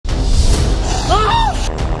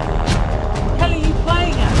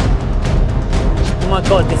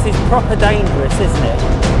God, this is proper dangerous, isn't it?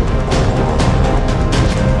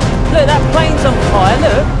 Look, that plane's on fire,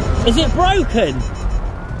 look! Is it broken?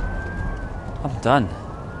 I'm done.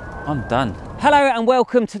 I'm done. Hello and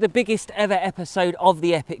welcome to the biggest ever episode of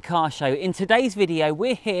the Epic Car Show. In today's video,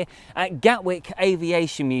 we're here at Gatwick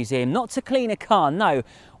Aviation Museum, not to clean a car, no.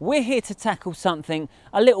 We're here to tackle something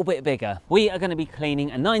a little bit bigger. We are going to be cleaning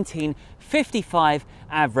a 1955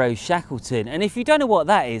 Avro Shackleton. And if you don't know what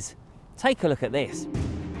that is, take a look at this.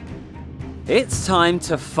 It's time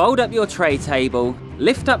to fold up your tray table,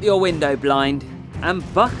 lift up your window blind, and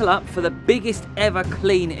buckle up for the biggest ever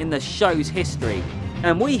clean in the show's history.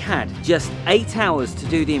 And we had just 8 hours to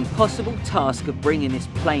do the impossible task of bringing this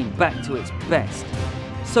plane back to its best.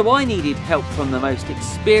 So I needed help from the most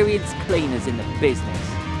experienced cleaners in the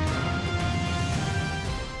business.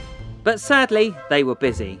 But sadly, they were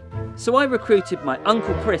busy. So I recruited my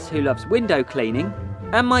Uncle Chris, who loves window cleaning,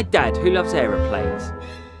 and my dad, who loves aeroplanes.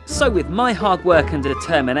 So with my hard work and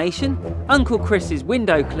determination, Uncle Chris's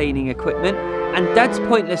window cleaning equipment, and Dad's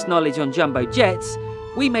pointless knowledge on jumbo jets,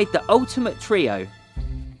 we made the ultimate trio.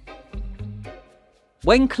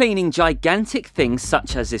 When cleaning gigantic things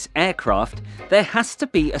such as this aircraft, there has to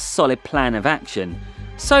be a solid plan of action.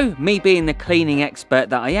 So, me being the cleaning expert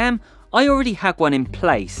that I am, I already had one in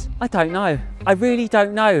place. I don't know. I really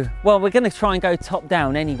don't know. Well, we're going to try and go top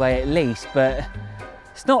down anyway at least, but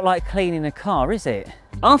it's not like cleaning a car, is it?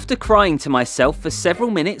 After crying to myself for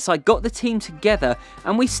several minutes, I got the team together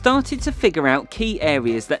and we started to figure out key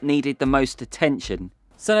areas that needed the most attention.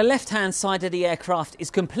 So the left-hand side of the aircraft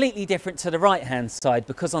is completely different to the right-hand side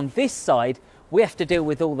because on this side, we have to deal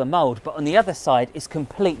with all the mould, but on the other side, it's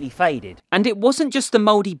completely faded. And it wasn't just the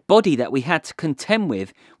mouldy body that we had to contend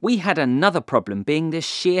with, we had another problem being the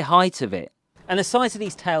sheer height of it. And the size of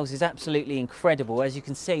these tails is absolutely incredible. As you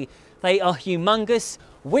can see, they are humongous.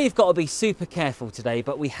 We've got to be super careful today,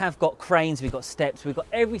 but we have got cranes, we've got steps, we've got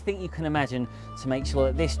everything you can imagine to make sure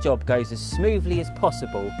that this job goes as smoothly as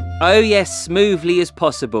possible. Oh yes, smoothly as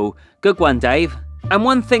possible. Good one, Dave. And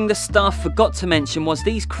one thing the staff forgot to mention was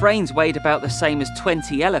these cranes weighed about the same as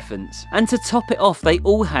 20 elephants. And to top it off, they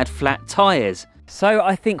all had flat tyres. So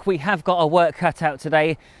I think we have got our work cut out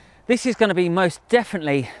today. This is going to be most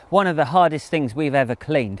definitely one of the hardest things we've ever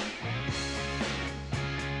cleaned.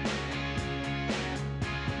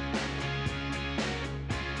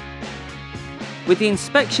 With the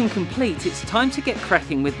inspection complete, it's time to get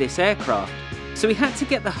cracking with this aircraft. So we had to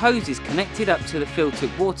get the hoses connected up to the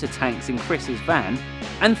filtered water tanks in Chris's van,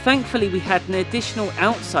 and thankfully we had an additional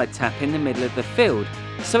outside tap in the middle of the field,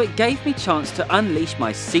 so it gave me a chance to unleash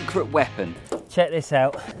my secret weapon. Check this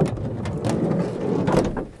out.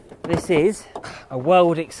 This is a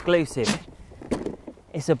world exclusive.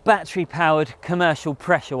 It's a battery powered commercial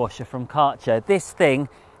pressure washer from Karcher. This thing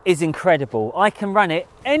is incredible. I can run it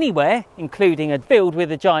anywhere, including a field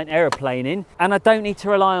with a giant aeroplane in, and I don't need to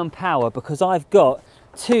rely on power because I've got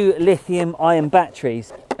 2 lithium-ion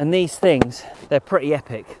batteries, and these things, they're pretty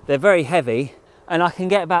epic. They're very heavy, and I can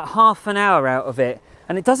get about half an hour out of it,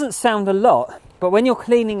 and it doesn't sound a lot, but when you're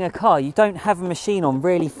cleaning a car, you don't have a machine on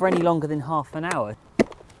really for any longer than half an hour.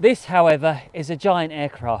 This, however, is a giant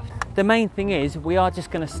aircraft. The main thing is we are just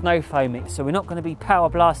going to snow foam it, so we're not going to be power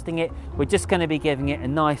blasting it, we're just going to be giving it a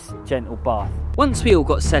nice gentle bath. Once we all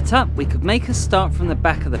got set up, we could make a start from the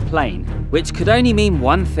back of the plane, which could only mean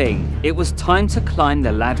one thing. It was time to climb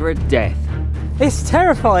the ladder of death. It's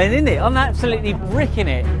terrifying, isn't it? I'm absolutely bricking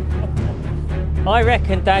it. I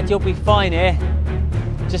reckon, Dad, you'll be fine here.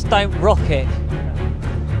 Just don't rock it.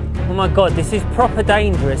 Oh my God, this is proper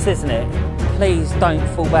dangerous, isn't it? Please don't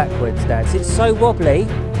fall backwards, Dad. It's so wobbly.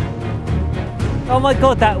 Oh my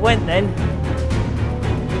God, that went then.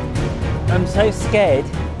 I'm so scared.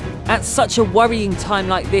 At such a worrying time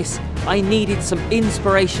like this, I needed some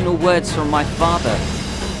inspirational words from my father.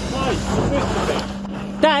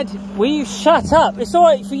 Dad, will you shut up? It's all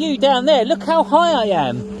right for you down there. Look how high I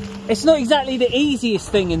am. It's not exactly the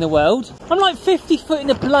easiest thing in the world. I'm like 50 foot in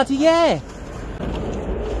the bloody air.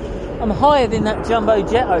 I'm higher than that jumbo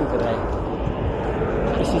jet over there.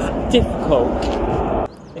 This is difficult.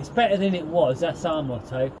 It's better than it was, that's our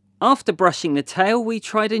motto. After brushing the tail, we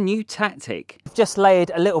tried a new tactic. I've just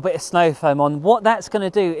layered a little bit of snow foam on. What that's going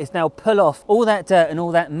to do is now pull off all that dirt and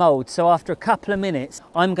all that mould. So after a couple of minutes,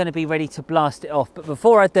 I'm going to be ready to blast it off. But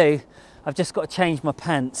before I do, I've just got to change my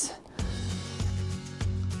pants.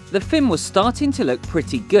 The fin was starting to look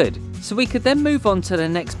pretty good, so we could then move on to the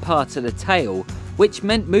next part of the tail, which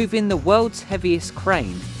meant moving the world's heaviest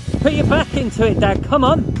crane. Put your back into it, Dad, come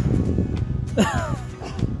on. I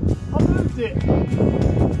moved it.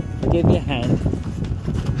 Give me a hand.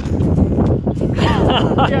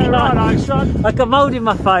 Yeah, right, son. Like I'm holding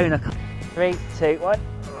my phone. 3, 2, 1.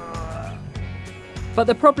 But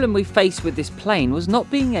the problem we faced with this plane was not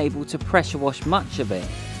being able to pressure wash much of it,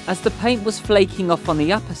 as the paint was flaking off on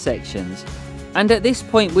the upper sections, and at this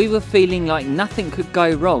point we were feeling like nothing could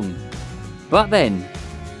go wrong. But then...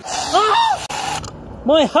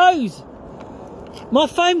 My hose! My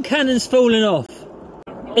foam cannon's fallen off!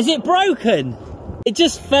 Is it broken? It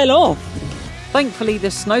just fell off! Thankfully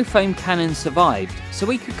the snow foam cannon survived, so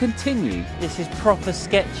we could continue. This is proper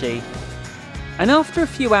sketchy. And after a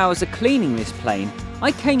few hours of cleaning this plane,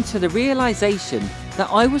 I came to the realisation that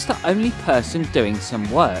I was the only person doing some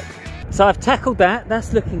work. So I've tackled that,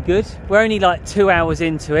 that's looking good. We're only like 2 hours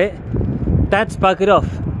into it. Dad's buggered off.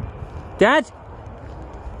 Dad?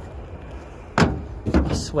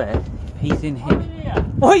 I swear, he's in here.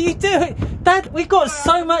 What are you doing? Dad, we've got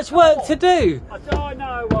so much work to do. I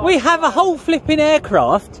know. We have a whole flipping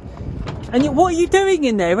aircraft. And what are you doing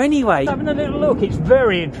in there anyway? Having a little look, it's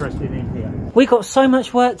very interesting in here. We got so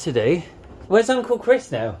much work to do. Where's Uncle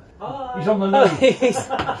Chris now? He's on the loose.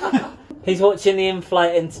 He's watching the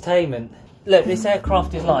in-flight entertainment. Look, this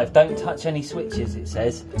aircraft is live. Don't touch any switches, it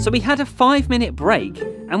says. So we had a 5-minute break,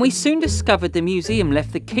 and we soon discovered the museum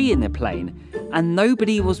left the key in the plane, and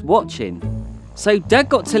nobody was watching. So Dad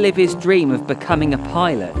got to live his dream of becoming a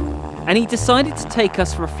pilot, and he decided to take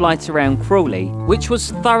us for a flight around Crawley, which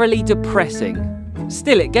was thoroughly depressing.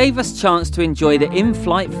 Still, it gave us a chance to enjoy the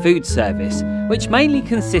in-flight food service, which mainly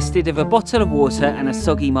consisted of a bottle of water and a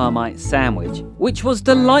soggy Marmite sandwich, which was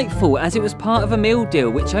delightful as it was part of a meal deal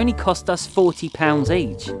which only cost us £40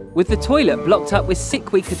 each. With the toilet blocked up with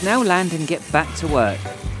sick, we could now land and get back to work.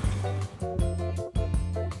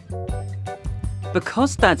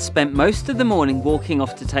 Because Dad spent most of the morning walking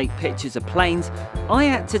off to take pictures of planes, I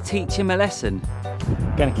had to teach him a lesson.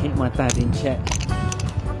 I'm gonna keep my dad in check.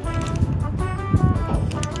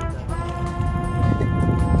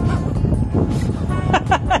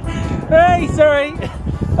 Hey, sorry.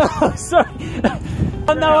 Oh, sorry.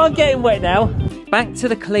 Oh no, I'm getting wet now. Back to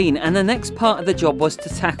the clean, and the next part of the job was to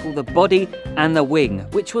tackle the body and the wing,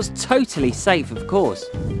 which was totally safe, of course.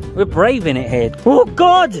 We're brave in it here. Oh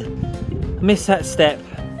God! Missed that step.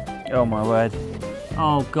 Oh my word.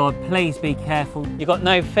 Oh God, please be careful. You got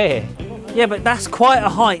no fear? Yeah, but that's quite a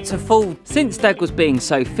height to fall. Since Dad was being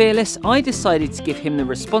so fearless, I decided to give him the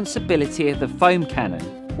responsibility of the foam cannon,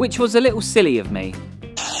 which was a little silly of me.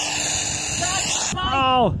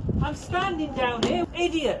 Oh! I'm standing down here,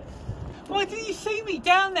 idiot! Why didn't you see me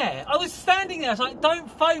down there? I was standing there, I was like, don't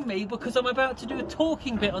phone me because I'm about to do a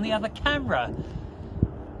talking bit on the other camera.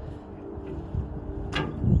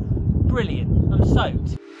 Brilliant, I'm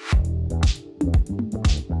soaked.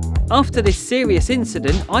 After this serious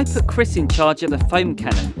incident, I put Chris in charge of the foam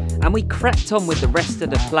cannon and we cracked on with the rest of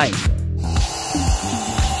the plane.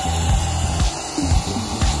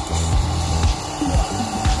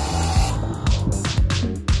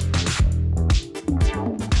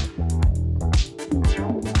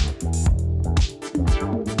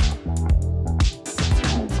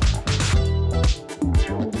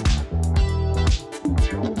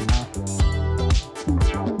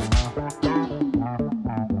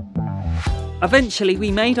 Eventually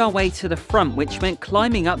we made our way to the front, which meant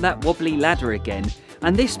climbing up that wobbly ladder again,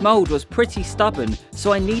 and this mould was pretty stubborn,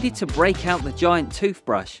 so I needed to break out the giant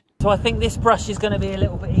toothbrush. So I think this brush is going to be a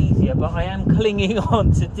little bit easier, but I am clinging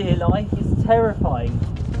on to dear life. It's terrifying.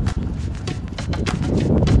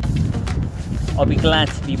 I'll be glad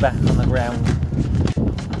to be back on the ground.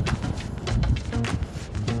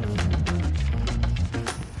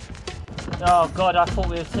 Oh God, I thought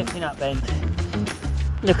we were tipping up then.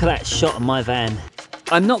 Look at that shot of my van.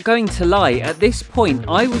 I'm not going to lie, at this point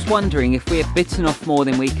I was wondering if we had bitten off more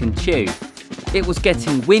than we can chew. It was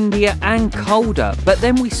getting windier and colder, but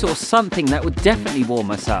then we saw something that would definitely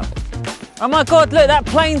warm us up. Oh my God, look, that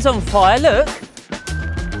plane's on fire, look!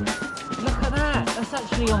 Look at that, that's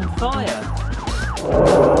actually on fire.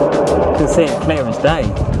 You can see it clear as day.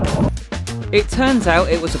 It turns out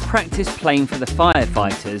it was a practice plane for the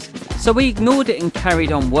firefighters, so we ignored it and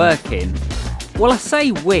carried on working. Well, I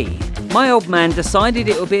say we. My old man decided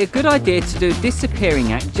it would be a good idea to do a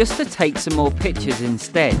disappearing act just to take some more pictures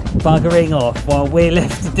instead. Buggering off while we're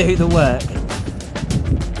left to do the work.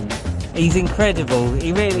 He's incredible,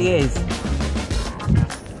 he really is.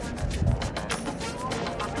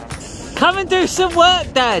 Come and do some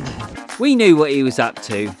work, Dad! We knew what he was up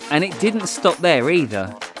to, and it didn't stop there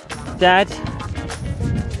either. Dad,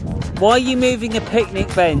 why are you moving a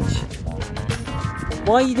picnic bench?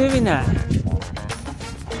 Why are you doing that?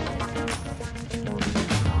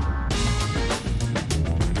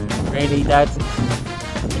 Really, Dad?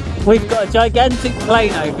 We've got a gigantic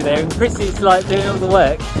plane over there and Chris is like doing all the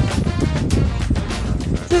work.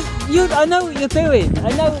 I know what you're doing. I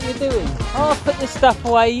know what you're doing. I'll put this stuff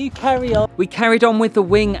away, you carry on. We carried on with the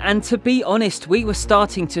wing and to be honest, we were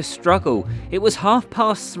starting to struggle. It was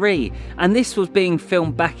 3:30 and this was being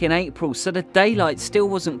filmed back in April, so the daylight still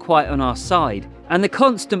wasn't quite on our side. And the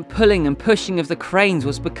constant pulling and pushing of the cranes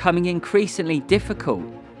was becoming increasingly difficult.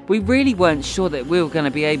 We really weren't sure that we were going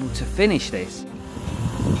to be able to finish this.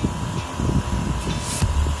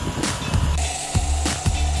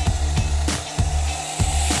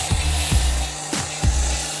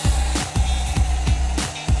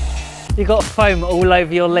 You got foam all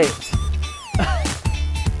over your lips.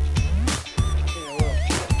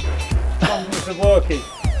 Working.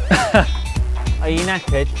 Are you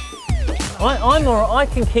knackered? I'm alright. I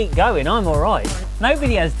can keep going. I'm alright.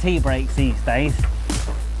 Nobody has tea breaks these days.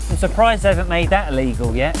 I'm surprised they haven't made that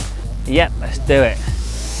illegal yet. Yep, let's do it.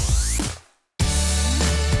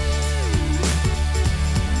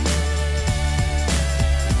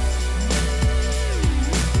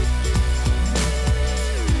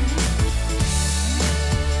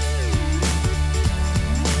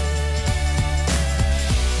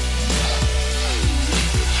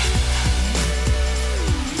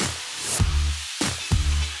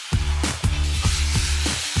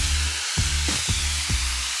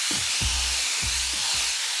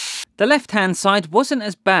 The left-hand side wasn't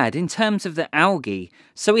as bad in terms of the algae,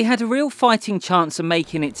 so we had a real fighting chance of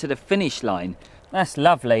making it to the finish line. That's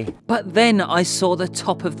lovely. But then I saw the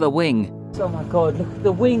top of the wing. Oh my God, look at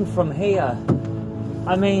the wing from here.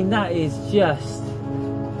 I mean, that is just...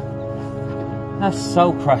 that's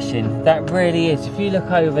soul crushing. That really is. If you look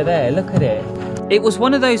over there, look at it. It was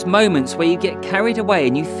one of those moments where you get carried away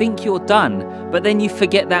and you think you're done, but then you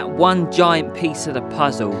forget that one giant piece of the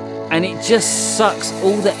puzzle. And it just sucks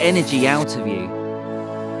all the energy out of you.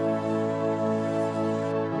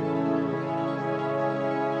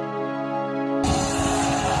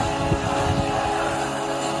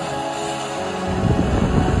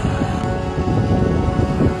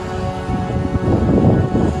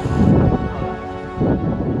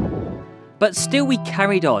 But still we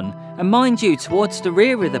carried on, and mind you, towards the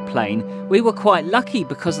rear of the plane, we were quite lucky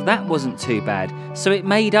because that wasn't too bad, so it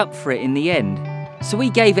made up for it in the end. So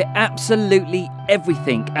we gave it absolutely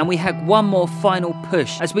everything and we had one more final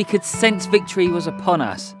push as we could sense victory was upon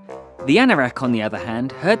us. The Anorak, on the other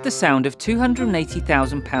hand, heard the sound of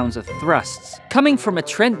 280,000 pounds of thrusts coming from a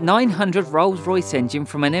Trent 900 Rolls-Royce engine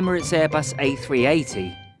from an Emirates Airbus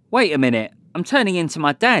A380. Wait a minute, I'm turning into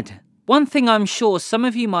my dad. One thing I'm sure some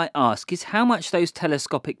of you might ask is how much those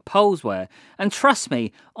telescopic poles were, and trust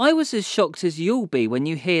me, I was as shocked as you'll be when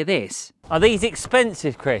you hear this. Are these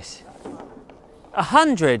expensive, Chris?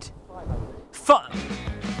 100?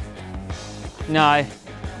 No.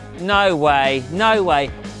 No way. No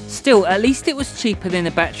way. Still, at least it was cheaper than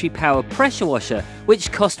a battery-powered pressure washer,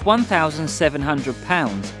 which cost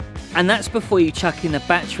 £1,700. And that's before you chuck in the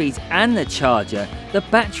batteries and the charger. The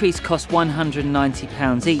batteries cost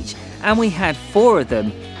 £190 each, and we had 4 of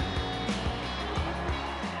them.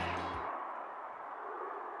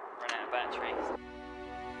 Run out of batteries.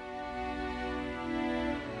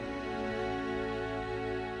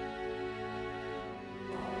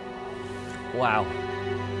 Wow,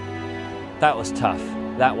 that was tough.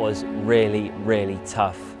 That was really, really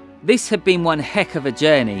tough. This had been one heck of a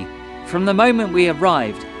journey. From the moment we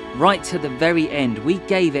arrived, right to the very end, we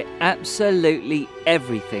gave it absolutely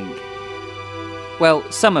everything. Well,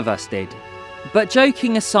 some of us did. But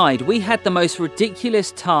joking aside, we had the most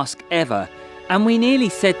ridiculous task ever, and we nearly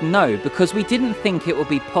said no because we didn't think it would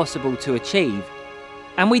be possible to achieve.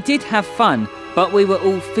 And we did have fun, but we were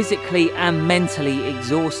all physically and mentally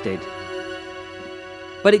exhausted.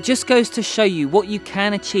 But it just goes to show you what you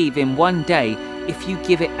can achieve in one day if you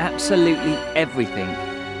give it absolutely everything.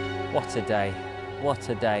 What a day. What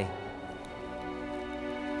a day.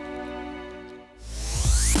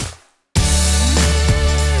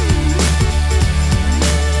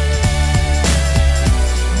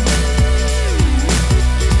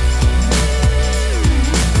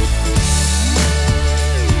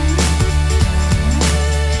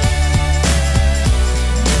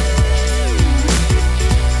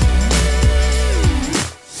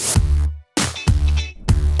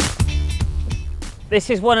 This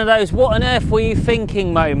is one of those what on earth were you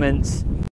thinking moments.